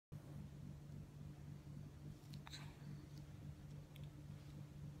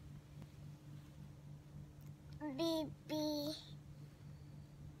Baby.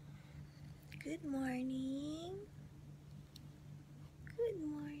 Good morning. Good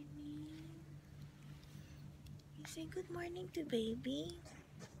morning. You say good morning to baby.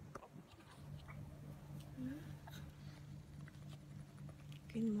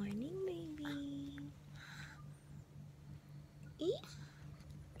 Good morning, baby. Eat.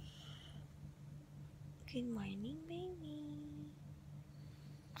 Good morning, baby.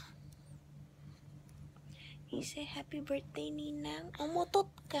 You say happy birthday, Ninang.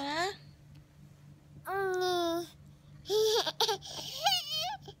 Umutot ka?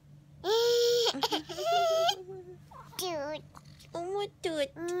 Toot. Umutot.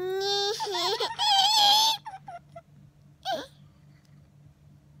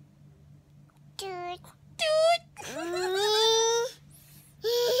 Toot. Toot.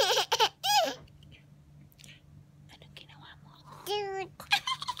 Anong ginawa mo? Toot.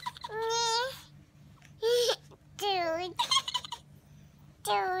 Toot.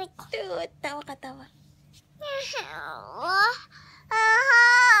 Toot. Toot. Tawa ka, tawa.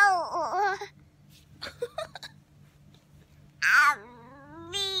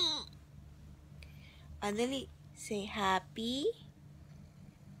 Dali. Say happy.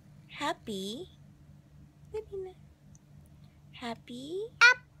 Happy. Dali na. Happy.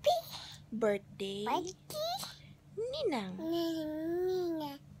 Happy Birthday. birthday, Ninang.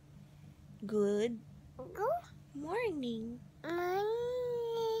 Nina. Good Good morning,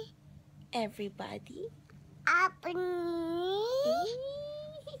 morning, everybody.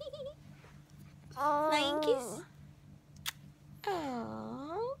 Flying kiss.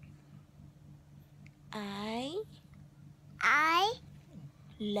 Oh. I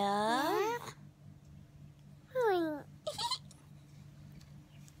love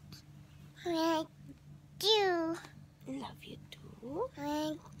you. love you too.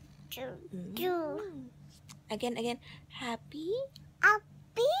 You. Again. Happy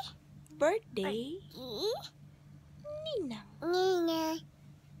Happy birthday, Ninang. Nina.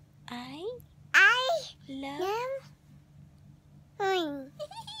 I I love.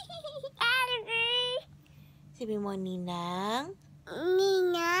 Sabi mo, Ninang,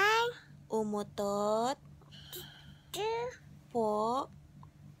 Nina. umutot po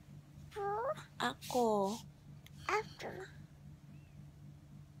ako.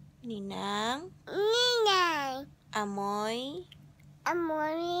 Ninang, Nina. amoy,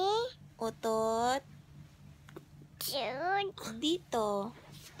 Amore. utot, Toot. dito.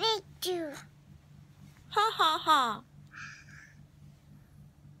 You. Ha ha ha.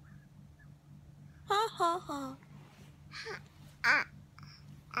 Ha ha ha.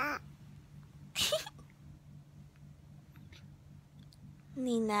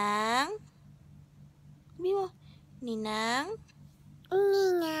 Ninang, sabi mo, Ninang,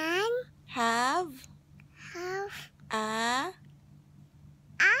 Nina. have Have a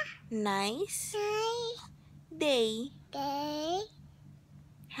nice day. day.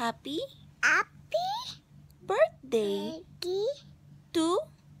 Happy Happy birthday birthday to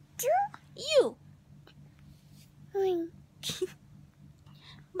to you. you.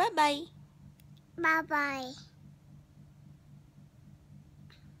 Bye-bye. Bye bye.